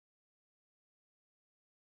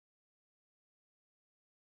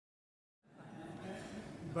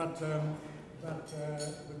but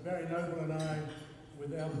Barry Noble and I,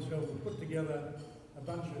 with Alan Self, have put together a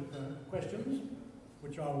bunch of questions,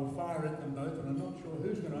 which I will fire at them both, and I'm not sure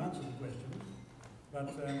who's going to answer the questions, but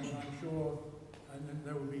I'm sure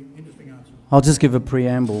there will be interesting answers. I'll just give a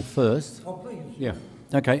preamble first. Oh, please. Yeah.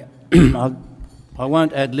 Okay. I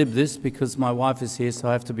won't ad-lib this because my wife is here, so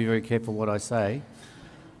I have to be very careful what I say.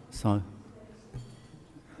 So,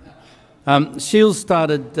 Shiels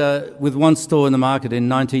started with one store in the market in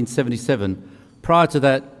 1977. Prior to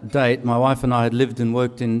that date, my wife and I had lived and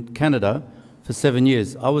worked in Canada for 7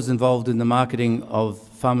 years. I was involved in the marketing of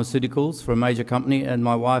pharmaceuticals for a major company, and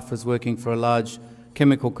my wife was working for a large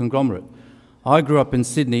chemical conglomerate. I grew up in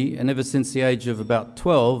Sydney, and ever since the age of about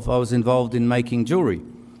 12, I was involved in making jewellery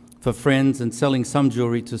for friends and selling some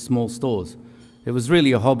jewellery to small stores. It was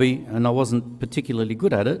really a hobby, and I wasn't particularly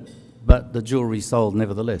good at it, but the jewellery sold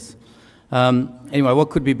nevertheless. Anyway,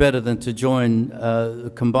 what could be better than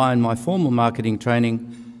to combine my formal marketing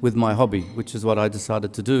training with my hobby, which is what I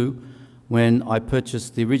decided to do when I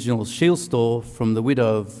purchased the original Shiels store from the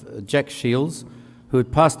widow of Jack Shiels, who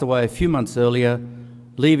had passed away a few months earlier,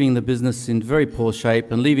 leaving the business in very poor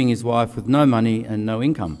shape and leaving his wife with no money and no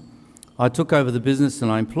income. I took over the business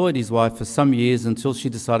and I employed his wife for some years until she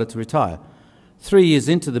decided to retire. 3 years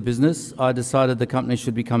into the business, I decided the company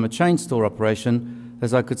should become a chain store operation,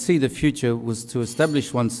 as I could see the future was to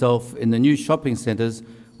establish oneself in the new shopping centres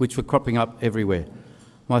which were cropping up everywhere.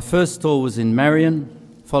 My first store was in Marion,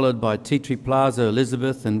 followed by Tea Tree Plaza,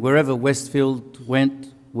 Elizabeth, and wherever Westfield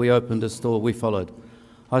went, we opened a store, we followed.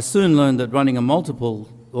 I soon learned that running a multiple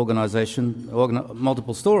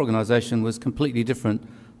store organisation was completely different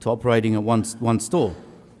to operating at one store.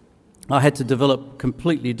 I had to develop a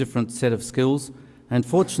completely different set of skills, and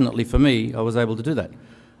fortunately for me, I was able to do that.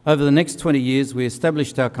 Over the next 20 years, we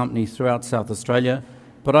established our company throughout South Australia,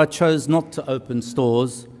 but I chose not to open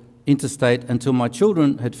stores interstate until my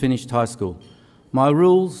children had finished high school. My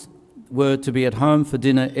rules were to be at home for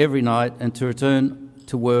dinner every night and to return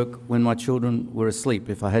to work when my children were asleep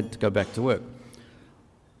if I had to go back to work.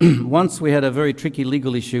 Once we had a very tricky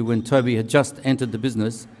legal issue when Toby had just entered the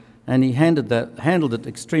business, and he handled it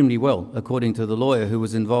extremely well, according to the lawyer who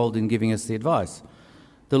was involved in giving us the advice.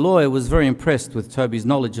 The lawyer was very impressed with Toby's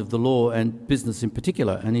knowledge of the law and business in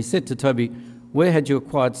particular, and he said to Toby, "Where had you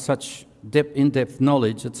acquired such in-depth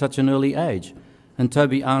knowledge at such an early age?" And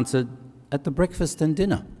Toby answered, "At the breakfast and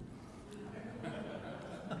dinner."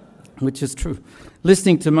 Which is true.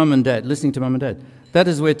 Listening to mum and dad. That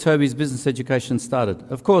is where Toby's business education started.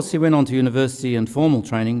 Of course, he went on to university and formal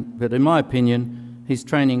training, but in my opinion, his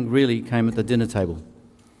training really came at the dinner table.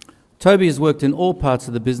 Toby has worked in all parts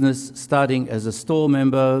of the business, starting as a store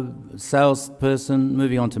member, salesperson,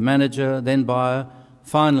 moving on to manager, then buyer,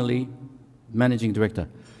 finally managing director.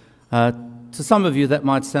 To some of you, that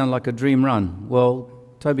might sound like a dream run. Well,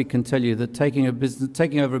 Toby can tell you that taking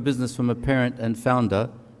over a business from a parent and founder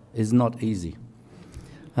is not easy.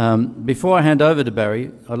 Before I hand over to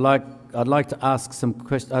Barry, I'd like to ask some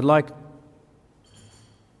questions. I'd like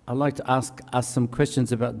to ask us some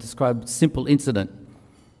questions about describe a simple incident.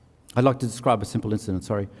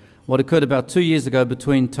 Sorry. What occurred about 2 years ago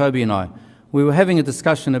between Toby and I. We were having a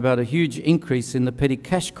discussion about a huge increase in the petty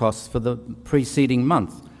cash costs for the preceding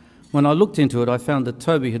month. When I looked into it, I found that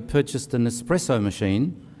Toby had purchased an Nespresso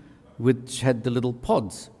machine which had the little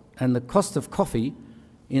pods, and the cost of coffee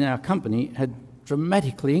in our company had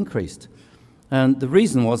dramatically increased. And the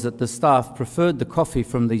reason was that the staff preferred the coffee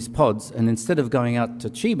from these pods, and instead of going out to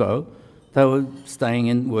Chibo, they were staying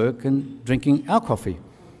in work and drinking our coffee.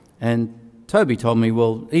 And Toby told me,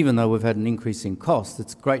 well, even though we've had an increase in cost,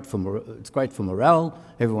 it's great for morale,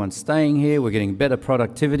 everyone's staying here, we're getting better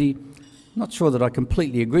productivity. Not sure that I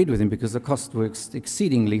completely agreed with him because the costs were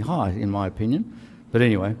exceedingly high, in my opinion. But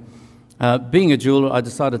anyway, being a jeweller, I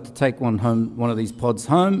decided to take one of these pods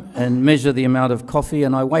home and measure the amount of coffee,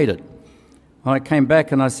 and I weighed it. I came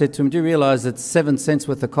back and I said to him, "Do you realise it's 7 cents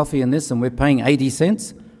worth of coffee in this and we're paying 80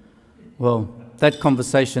 cents? Well, that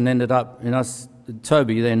conversation ended up in us.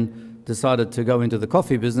 Toby then decided to go into the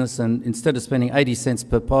coffee business, and instead of spending 80 cents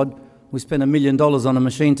per pod, we spent $1 million on a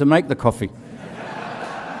machine to make the coffee.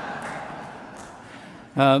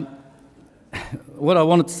 What I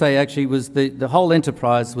wanted to say actually was the whole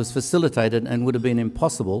enterprise was facilitated and would have been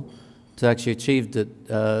impossible to actually achieve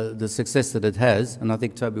the success that it has, and I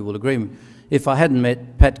think Toby will agree with me, if I hadn't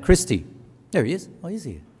met Pat Christie. There he is. Oh, is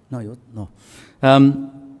he? No.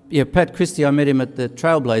 Yeah, Pat Christie, I met him at the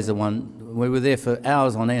Trailblazer one. We were there for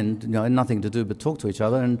hours on end, nothing to do but talk to each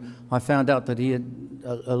other, and I found out that he had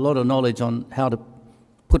a lot of knowledge on how to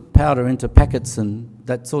put powder into packets and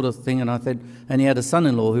that sort of thing, and he had a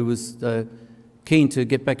son-in-law who was keen to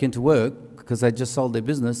get back into work because they just sold their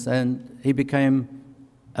business, and he became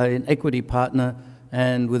an equity partner,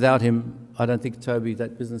 and without him, I don't think, Toby,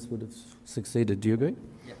 that business would have succeeded. Do you agree?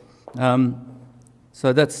 Yep.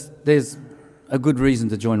 So there's a good reason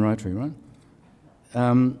to join Rotary, right?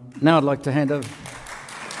 Now I'd like to hand over.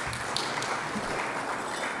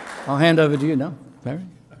 I'll hand over to you now, Barry.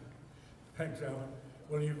 Thanks, Alan.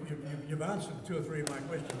 Well, you've answered 2 or 3 of my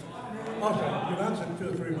questions. Also, you've answered 2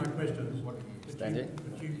 or 3 of my questions. But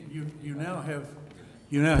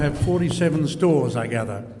you now have 47 stores, I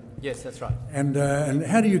gather. Yes, that's right. And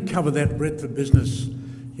how do you cover that breadth of business,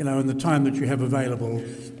 you know, in the time that you have available?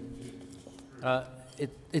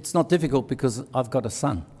 It's not difficult because I've got a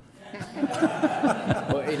son.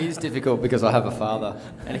 Well, it is difficult because I have a father.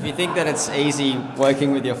 And if you think that it's easy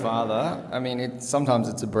working with your father, I mean, sometimes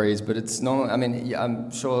it's a breeze, but it's normal. I mean,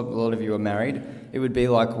 I'm sure a lot of you are married. It would be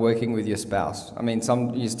like working with your spouse. I mean,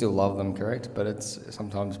 you still love them, correct? But it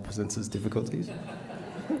sometimes presents as difficulties.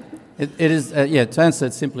 It is, yeah, to answer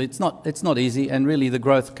it simply, it's not easy, and really the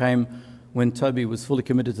growth came when Toby was fully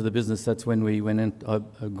committed to the business. That's when we went in a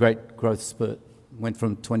great growth spurt. Went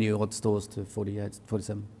from 20-odd stores to 48,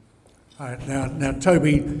 47. All right, now,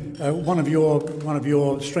 Toby, one of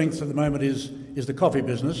your strengths at the moment is the coffee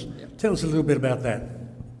business. Yep. Tell us a little bit about that.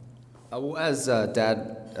 Well, as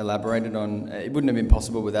Dad elaborated on, it wouldn't have been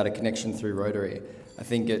possible without a connection through Rotary. I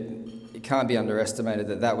think it can't be underestimated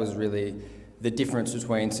that was really the difference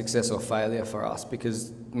between success or failure for us,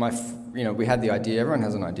 because we had the idea. Everyone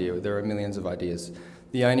has an idea. There are millions of ideas.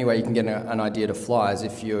 The only way you can get an idea to fly is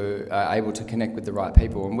if you're able to connect with the right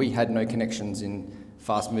people. And we had no connections in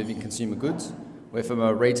fast-moving consumer goods. We're from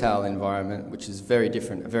a retail environment, which is very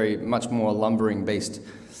different, very much more lumbering beast.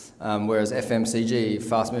 Whereas FMCG,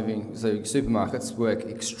 fast-moving, so supermarkets work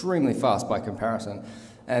extremely fast by comparison.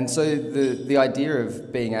 And so the idea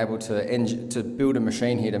of being able to build a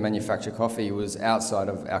machine here to manufacture coffee was outside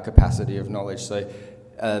of our capacity of knowledge. So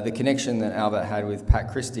the connection that Albert had with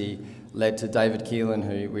Pat Christie led to David Keelan,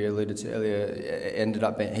 who we alluded to earlier, ended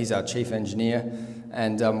up being, he's our chief engineer.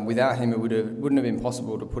 And without him, it wouldn't have been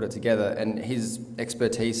possible to put it together. And his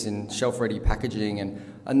expertise in shelf-ready packaging and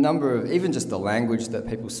a number of, even just the language that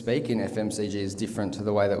people speak in FMCG is different to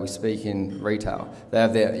the way that we speak in retail.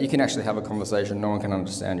 You can actually have a conversation, no one can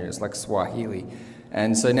understand you. It's like Swahili.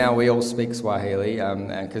 And so now we all speak Swahili,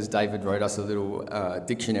 because David wrote us a little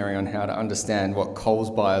dictionary on how to understand what Coles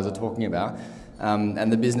buyers are talking about.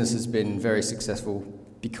 And the business has been very successful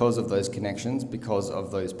because of those connections, because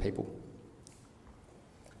of those people.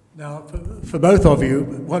 Now, for both of you,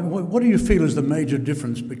 what do you feel is the major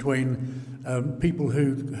difference between people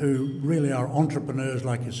who really are entrepreneurs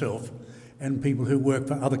like yourself and people who work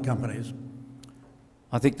for other companies?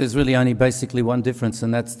 I think there's really only basically one difference,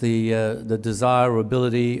 and that's the desire or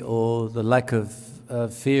ability or the lack of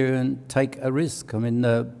fear and take a risk. I mean,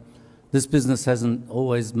 this business hasn't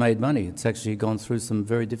always made money. It's actually gone through some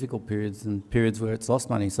very difficult periods and periods where it's lost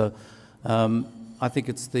money. So I think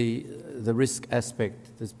it's the risk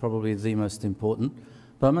aspect that's probably the most important.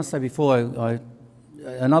 But I must say before,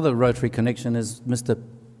 another Rotary connection is Mr.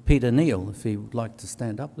 Peter Neal, if he would like to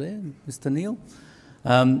stand up there, Mr. Neal.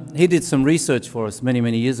 He did some research for us many,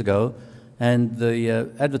 many years ago, and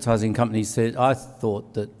the advertising company said, I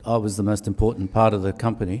thought that I was the most important part of the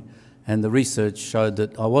company, and the research showed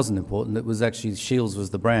that I wasn't important. It was actually Shiels was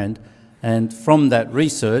the brand. And from that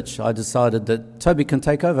research, I decided that Toby can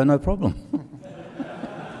take over, no problem.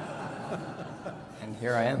 And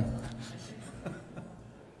here I am.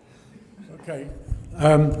 Okay.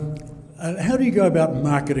 How do you go about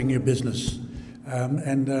marketing your business?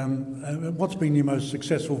 And what's been your most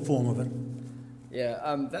successful form of it?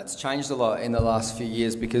 Yeah, that's changed a lot in the last few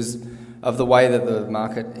years because of the way that the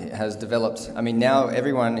market has developed. I mean, now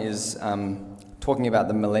everyone is talking about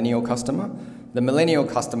the millennial customer. The millennial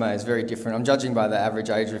customer is very different. I'm judging by the average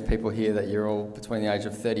age of people here that you're all between the age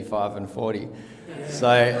of 35 and 40.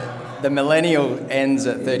 So the millennial ends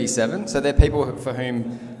at 37. So they're people for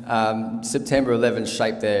whom September 11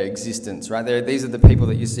 shaped their existence, right? These are the people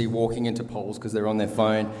that you see walking into polls because they're on their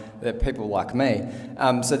phone. They're people like me.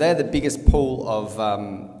 So they're the biggest pool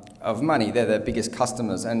of money. They're the biggest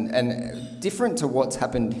customers. And different to what's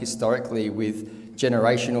happened historically with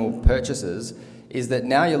generational purchases is that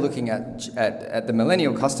now you're looking at the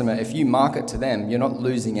millennial customer. If you market to them, you're not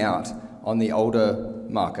losing out on the older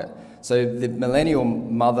market. So the millennial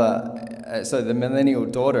the millennial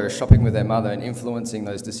daughter is shopping with their mother and influencing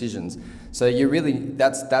those decisions. So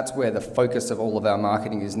that's where the focus of all of our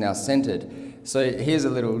marketing is now centered. So here's a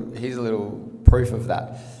little proof of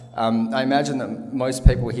that. I imagine that most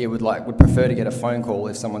people here would prefer to get a phone call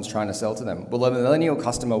if someone's trying to sell to them. Well, a millennial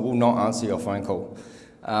customer will not answer your phone call.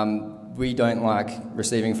 We don't like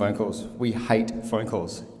receiving phone calls. We hate phone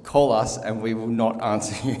calls. Call us and we will not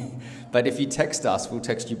answer you. But if you text us, we'll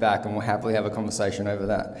text you back and we'll happily have a conversation over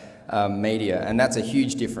that media. And that's a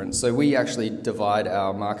huge difference. So we actually divide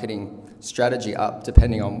our marketing strategy up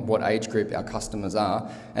depending on what age group our customers are,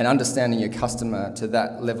 and understanding your customer to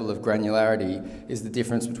that level of granularity is the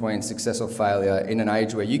difference between success or failure in an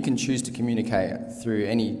age where you can choose to communicate through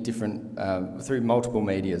any different, through multiple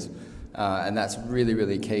medias, and that's really,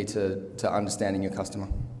 really key to understanding your customer.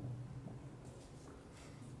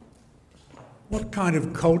 What kind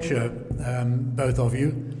of culture, both of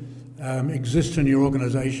you, exists in your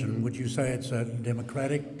organisation? Would you say it's a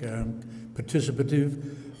democratic,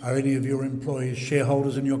 participative? Are any of your employees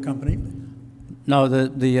shareholders in your company? No,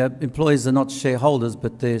 the employees are not shareholders,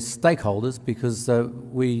 but they're stakeholders, because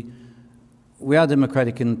we are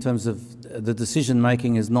democratic in terms of the decision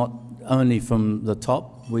making is not only from the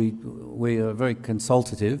top. We are very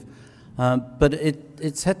consultative, but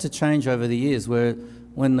it's had to change over the years. Where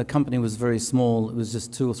when the company was very small, it was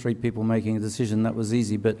just 2 or 3 people making a decision. That was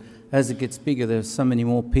easy. But as it gets bigger, there's so many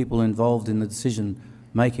more people involved in the decision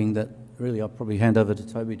making that really I'll probably hand over to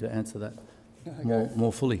Toby to answer that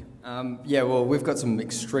more fully. Yeah, well, we've got some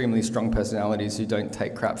extremely strong personalities who don't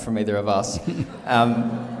take crap from either of us.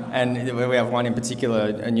 And we have one in particular,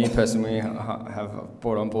 a new person we have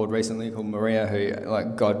brought on board recently called Maria, who,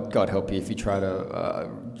 like, God help you if you try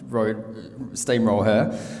to steamroll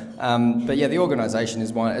her. But yeah, the organisation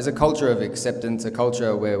is a culture of acceptance, a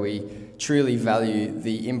culture where we truly value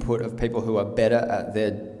the input of people who are better at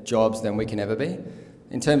their jobs than we can ever be.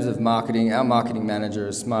 In terms of marketing, our marketing manager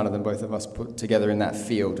is smarter than both of us put together in that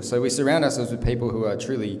field. So we surround ourselves with people who are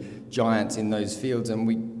truly giants in those fields, and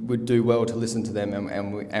we would do well to listen to them,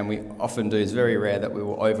 and we often do. It's very rare that we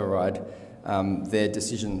will override their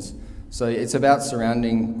decisions. So it's about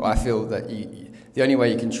surrounding. I feel that the only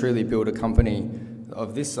way you can truly build a company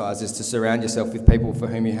of this size is to surround yourself with people for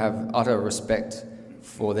whom you have utter respect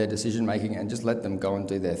for their decision making, and just let them go and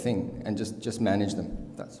do their thing, and just manage them.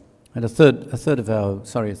 And a third of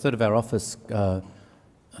our office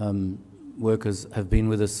workers have been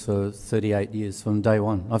with us for 38 years from day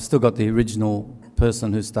one. I've still got the original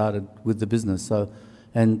person who started with the business.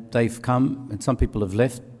 And they've come, and some people have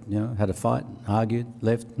left, had a fight, argued,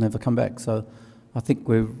 left, never come back. So I think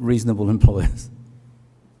we're reasonable employers.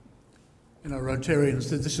 Rotarians,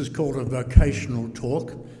 this is called a vocational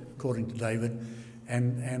talk, according to David.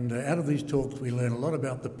 And out of these talks, we learn a lot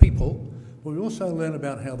about the people. But we also learn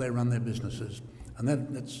about how they run their businesses, and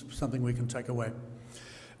that's something we can take away.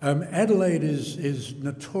 Adelaide is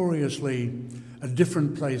notoriously a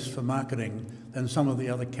different place for marketing than some of the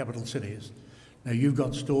other capital cities. Now, you've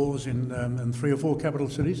got stores in 3 or 4 capital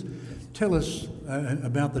cities. Tell us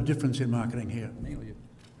about the difference in marketing here.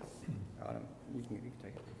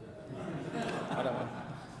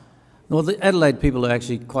 Well, the Adelaide people are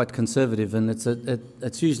actually quite conservative, and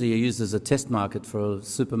it's usually used as a test market for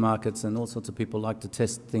supermarkets, and all sorts of people like to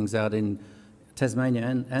test things out in Tasmania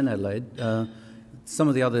and Adelaide. Some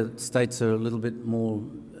of the other states are a little bit more,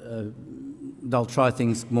 they'll try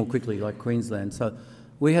things more quickly, like Queensland. So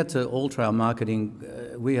we had to alter our marketing.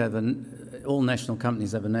 We have all national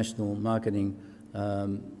companies have a national marketing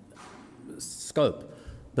scope,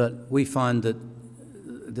 but we find that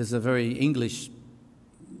there's a very English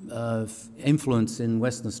influence in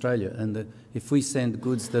Western Australia, and if we send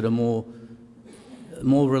goods that are more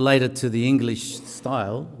related to the English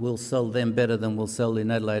style, we'll sell them better than we'll sell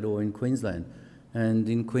in Adelaide or in Queensland. And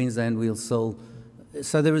in Queensland we'll sell.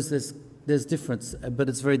 So there's difference, but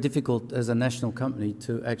it's very difficult as a national company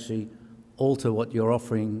to actually alter what you're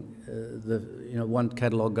offering. One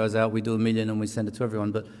catalogue goes out, we do 1 million and we send it to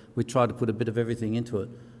everyone, but we try to put a bit of everything into it.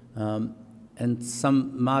 And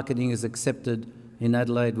some marketing is accepted in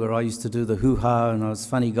Adelaide, where I used to do the hoo-ha and I was a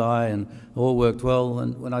funny guy and all worked well.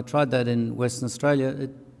 And when I tried that in Western Australia,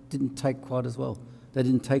 it didn't take quite as well. They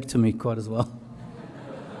didn't take to me quite as well.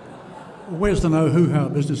 Where's the no hoo-ha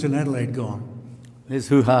business in Adelaide gone? There's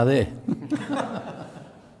hoo-ha there.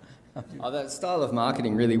 That style of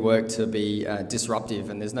marketing really worked to be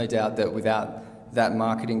disruptive, and there's no doubt that without that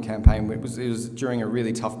marketing campaign, it was during a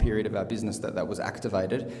really tough period of our business that was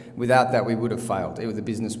activated. Without that, we would have failed. The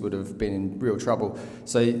business would have been in real trouble.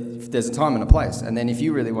 So there's a time and a place. And then if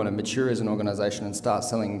you really want to mature as an organisation and start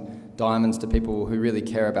selling diamonds to people who really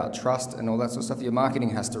care about trust and all that sort of stuff, your marketing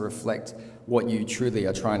has to reflect what you truly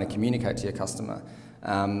are trying to communicate to your customer.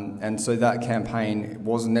 And so that campaign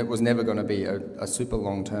was never going to be a super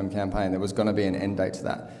long-term campaign. There was going to be an end date to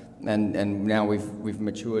that. And now we've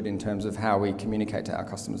matured in terms of how we communicate to our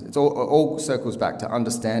customers. It's all circles back to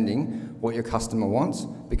understanding what your customer wants,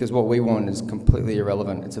 because what we want is completely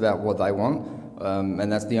irrelevant. It's about what they want,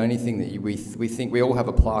 and that's the only thing that we think. We all have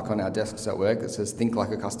a plaque on our desks at work that says "Think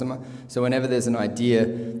like a customer." So whenever there's an idea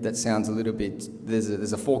that sounds a little bit,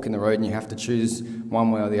 there's a fork in the road and you have to choose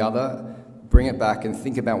one way or the other, bring it back and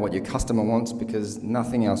think about what your customer wants, because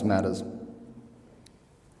nothing else matters.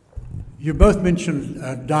 You both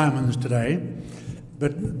mentioned diamonds today,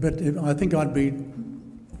 but I think I'd be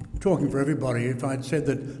talking for everybody if I'd said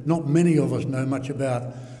that not many of us know much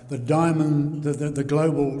about the diamond, the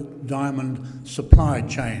global diamond supply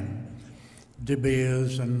chain, De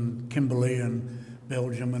Beers and Kimberley and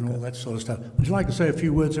Belgium and all that sort of stuff. Would you like to say a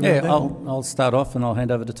few words about that? Yeah, I'll start off and I'll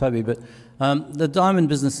hand over to Toby. But the diamond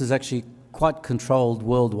business is actually quite controlled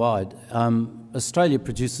worldwide. Australia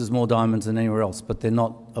produces more diamonds than anywhere else, but they're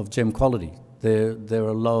not of gem quality. They're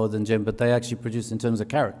lower than gem, but they actually produce, in terms of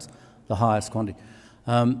carats, the highest quantity.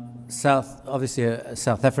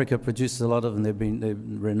 South Africa produces a lot of them. They're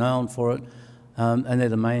renowned for it, and they're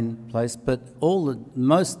the main place. But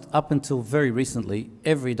most up until very recently,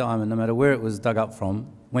 every diamond, no matter where it was dug up from,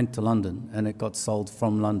 went to London, and it got sold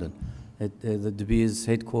from London. The De Beers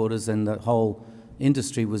headquarters and the whole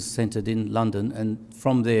industry was centred in London, and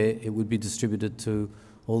from there it would be distributed to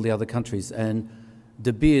all the other countries. And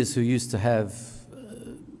De Beers, who used to have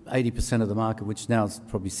 80% of the market, which now is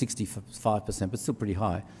probably 65%, but still pretty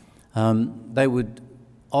high, they would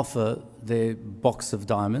offer their box of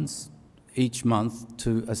diamonds each month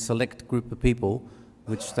to a select group of people,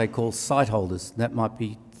 which they call site holders. That might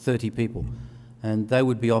be 30 people. And they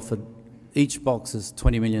would be offered, each box is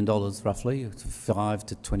 $20 million roughly, $5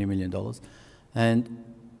 to $20 million. And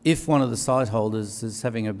if one of the site holders is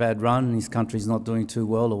having a bad run, his country's not doing too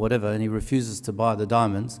well or whatever, and he refuses to buy the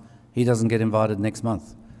diamonds, he doesn't get invited next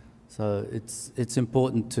month. So it's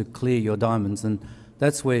important to clear your diamonds, and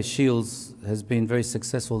that's where Shiels has been very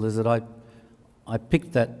successful, is that I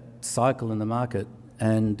picked that cycle in the market,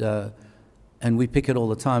 and we pick it all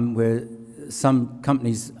the time, where some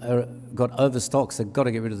companies got overstocks, they've got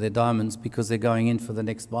to get rid of their diamonds because they're going in for the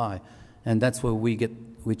next buy. And that's where we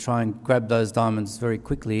try and grab those diamonds very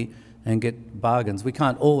quickly and get bargains. We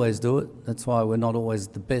can't always do it. That's why we're not always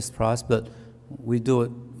the best price, but we do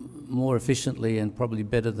it more efficiently and probably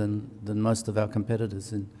better than most of our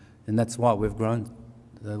competitors. And that's why we've grown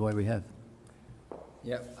the way we have.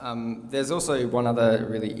 Yeah, there's also one other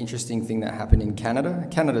really interesting thing that happened in Canada.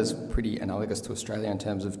 Canada's pretty analogous to Australia in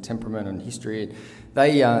terms of temperament and history.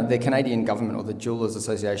 The Canadian government, or the Jewellers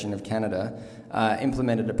Association of Canada,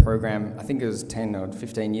 implemented a program, I think it was 10 or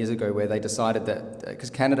 15 years ago, where they decided that, because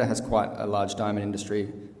Canada has quite a large diamond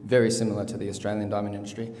industry, very similar to the Australian diamond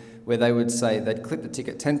industry, where they would say they'd clip the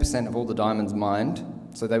ticket, 10% of all the diamonds mined,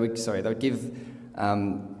 so they would give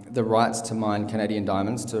the rights to mine Canadian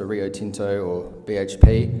diamonds to Rio Tinto or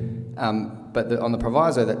BHP, but on the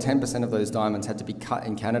proviso that 10% of those diamonds had to be cut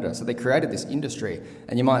in Canada. So they created this industry,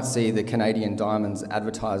 and you might see the Canadian diamonds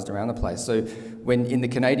advertised around the place. So when in the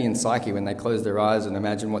Canadian psyche, when they close their eyes and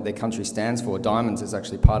imagine what their country stands for, diamonds is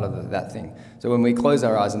actually part of that thing. So when we close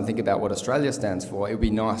our eyes and think about what Australia stands for, it would be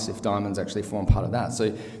nice if diamonds actually form part of that.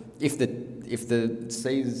 So if the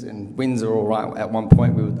seas and winds are all right at one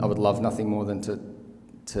point, I would love nothing more than to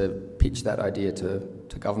pitch that idea to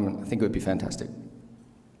government. I think it would be fantastic.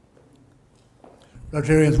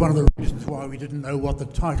 Rotarians, one of the reasons why we didn't know what the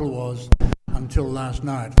title was until last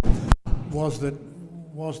night was that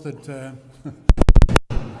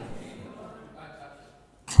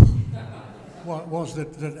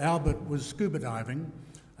Albert was scuba diving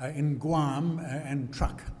in Guam and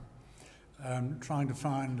truck, trying to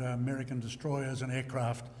find American destroyers and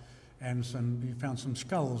aircraft. And you found some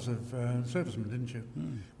skulls of servicemen, didn't you?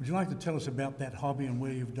 Mm. Would you like to tell us about that hobby and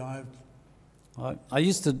where you've dived? I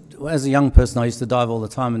used to, as a young person, I used to dive all the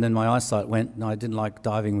time, and then my eyesight went, and I didn't like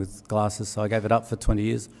diving with glasses, so I gave it up for 20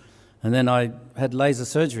 years. And then I had laser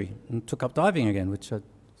surgery and took up diving again, which I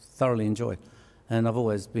thoroughly enjoy. And I've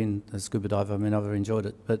always been a scuba diver. I mean, I've enjoyed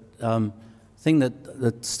it. But the thing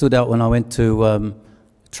that stood out when I went to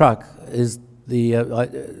truck is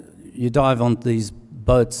you dive on these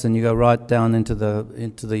boats and you go right down into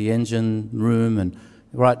the engine room and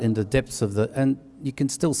right in the depths of and you can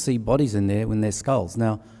still see bodies in there when they're skulls.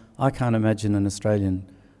 Now, I can't imagine an Australian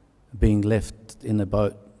being left in a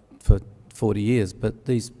boat for 40 years, but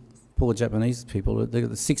these poor Japanese people, they've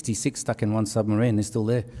got 66 stuck in one submarine, they're still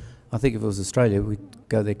there. I think if it was Australia, we'd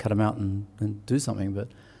go there, cut them out and do something. But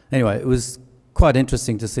anyway, it was quite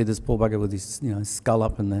interesting to see this poor bugger with his skull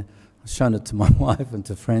up in there. I've shown it to my wife and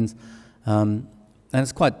to friends. And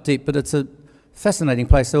it's quite deep, but it's fascinating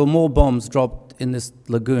place. There were more bombs dropped in this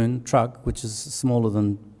lagoon truck, which is smaller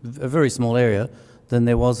than, a very small area, than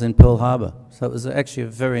there was in Pearl Harbor. So it was actually a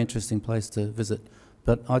very interesting place to visit.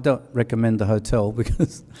 But I don't recommend the hotel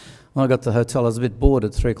because when I got to the hotel, I was a bit bored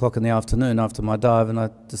at 3 o'clock in the afternoon after my dive, and I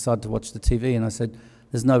decided to watch the TV, and I said,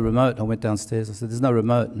 there's no remote. I went downstairs. I said, there's no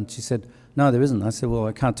remote. And she said, no, there isn't. I said, well,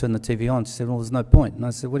 I can't turn the TV on. She said, well, there's no point. And I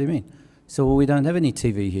said, what do you mean? She said, well, we don't have any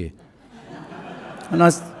TV here. And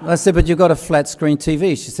I said, but you've got a flat screen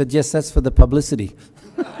TV. She said, yes, that's for the publicity.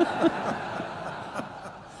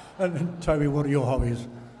 And Toby, what are your hobbies?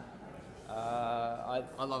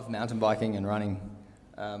 I love mountain biking and running.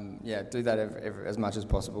 Yeah, do that as much as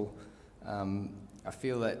possible. I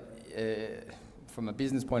feel that from a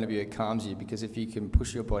business point of view, it calms you, because if you can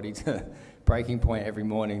push your body to breaking point every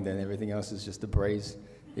morning, then everything else is just a breeze,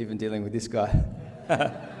 even dealing with this guy.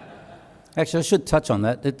 Actually, I should touch on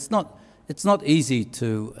that. It's not easy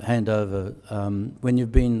to hand over when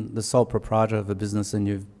you've been the sole proprietor of a business and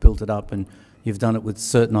you've built it up and you've done it with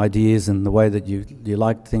certain ideas and the way that you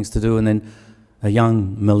like things to do, and then a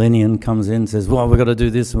young millennium comes in and says, well, we've got to do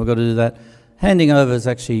this and we've got to do that. Handing over is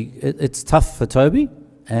actually, it's tough for Toby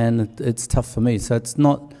and it's tough for me. So it's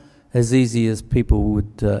not as easy as people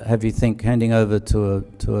would have you think. Handing over to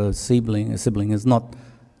a sibling is not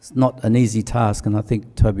an easy task, and I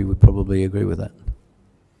think Toby would probably agree with that.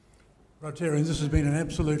 Rotarians, this has been an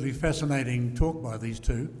absolutely fascinating talk by these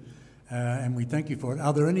two, and we thank you for it.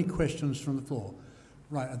 Are there any questions from the floor?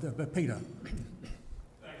 Right, Peter. Thanks,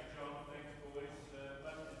 John. Thanks, boys.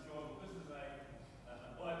 Most enjoyable. This is a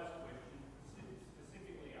bloke's question,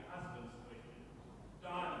 specifically a husband's question.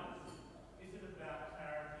 Diamonds. Is it about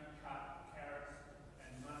clarity, cut, carats,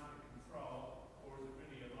 and market control, or is it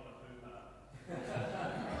really a lot of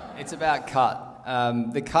hoo-ha? It's about cut.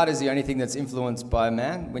 The cut is the only thing that's influenced by a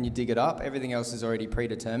man when you dig it up. Everything else is already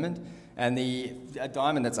predetermined. And a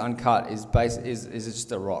diamond that's uncut is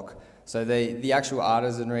just a rock. So the actual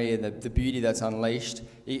artisanry and the beauty that's unleashed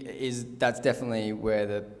that's definitely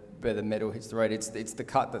where the metal hits the road. It's the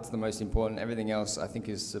cut that's the most important. Everything else, I think,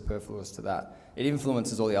 is superfluous to that. It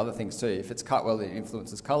influences all the other things too. If it's cut well, it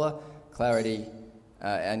influences colour, clarity,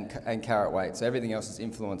 and carat weight. So everything else is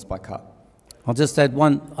influenced by cut. I'll just add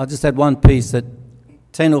one piece that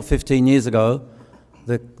 10 or 15 years ago,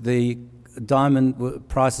 the diamond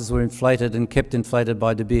prices were inflated and kept inflated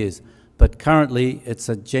by De Beers. But currently, it's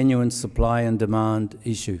a genuine supply and demand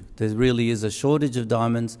issue. There really is a shortage of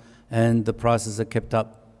diamonds, and the prices are kept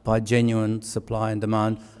up by genuine supply and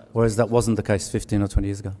demand, whereas that wasn't the case 15 or 20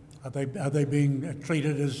 years ago. Are they being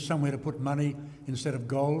treated as somewhere to put money instead of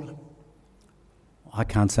gold? I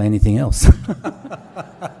can't say anything else.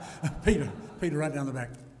 Peter, right down the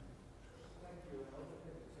back.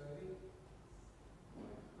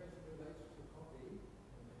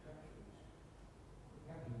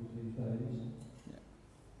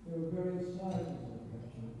 There were various sizes of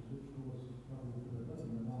capsules, which causes trouble for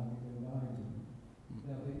the market and buying them.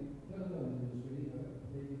 Now, the telephone industry,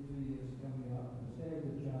 maybe 2 years coming up, the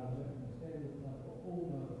standard charger and the standard plug for all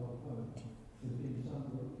mobile phones has been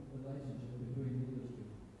some relationship between the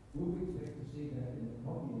industry. Will we expect to see that in the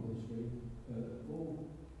coffee industry? All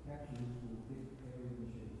capsules will fit every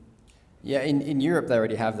machine? Yeah, in Europe they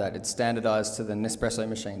already have that. It's standardised to the Nespresso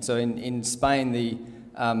machine. So in Spain, the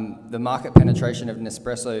market penetration of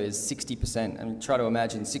Nespresso is 60%. I mean, try to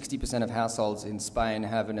imagine 60% of households in Spain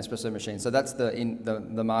have a Nespresso machine. So that's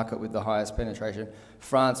the market with the highest penetration.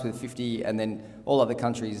 France with 50, and then all other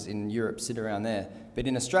countries in Europe sit around there. But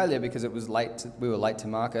in Australia, because it was we were late to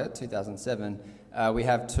market, 2007, we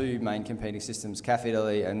have two main competing systems, Cafe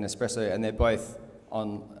Italy and Nespresso, and they're both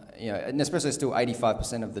on, Nespresso is still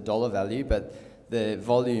 85% of the dollar value, but the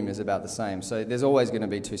volume is about the same. So there's always going to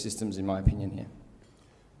be two systems, in my opinion, here.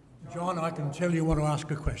 John, I can tell you want to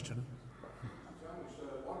ask a question. So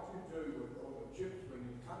what you do with all the chips when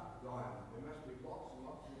you cut diamond, there must be lots and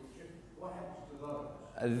lots of chips. What happens to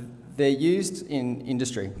those? They're used in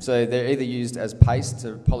industry. So they're either used as paste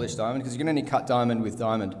to polish diamond, because you can only cut diamond with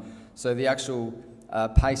diamond. So the actual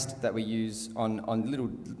paste that we use on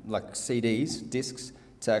little like CDs, discs,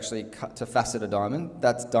 to actually cut to facet a diamond,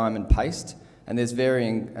 that's diamond paste. And there's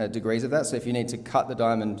varying degrees of that. So if you need to cut the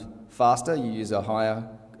diamond faster, you use a higher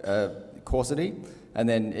coarsity, and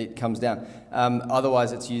then it comes down.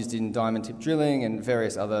 Otherwise, it's used in diamond tip drilling and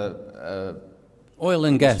various other... Oil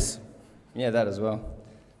and gas. Yeah, that as well.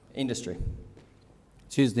 Industry.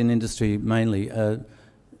 It's used in industry mainly. They're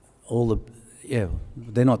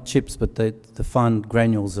not chips, but the fine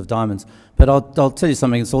granules of diamonds. But I'll tell you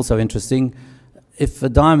something that's also interesting. if a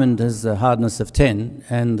diamond has a hardness of 10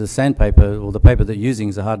 and the sandpaper or the paper that you're using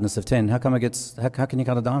is a hardness of 10, how come it gets, how can you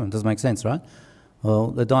cut a diamond? Doesn't make sense, right? Well,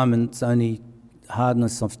 the diamond's only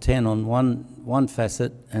hardness of 10 on one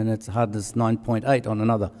facet and it's hardness 9.8 on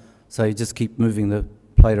another. So you just keep moving the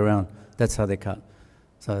plate around. That's how they're cut.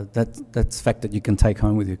 So that's a fact that you can take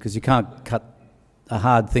home with you, because you can't cut a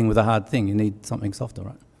hard thing with a hard thing. You need something softer,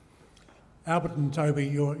 right? Albert and Toby,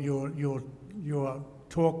 your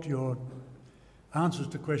talk, your answers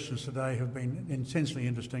to questions today have been intensely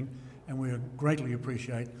interesting, and we greatly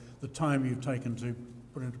appreciate the time you've taken to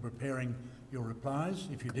put into preparing your replies,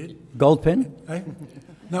 if you did. Gold pen? Eh?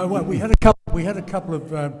 No, well, we had a couple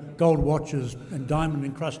of gold watches and diamond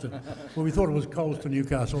encrusted. Well, we thought it was Coles to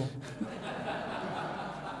Newcastle.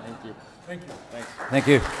 Thank you. Thank you. Thanks. Thank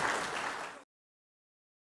you.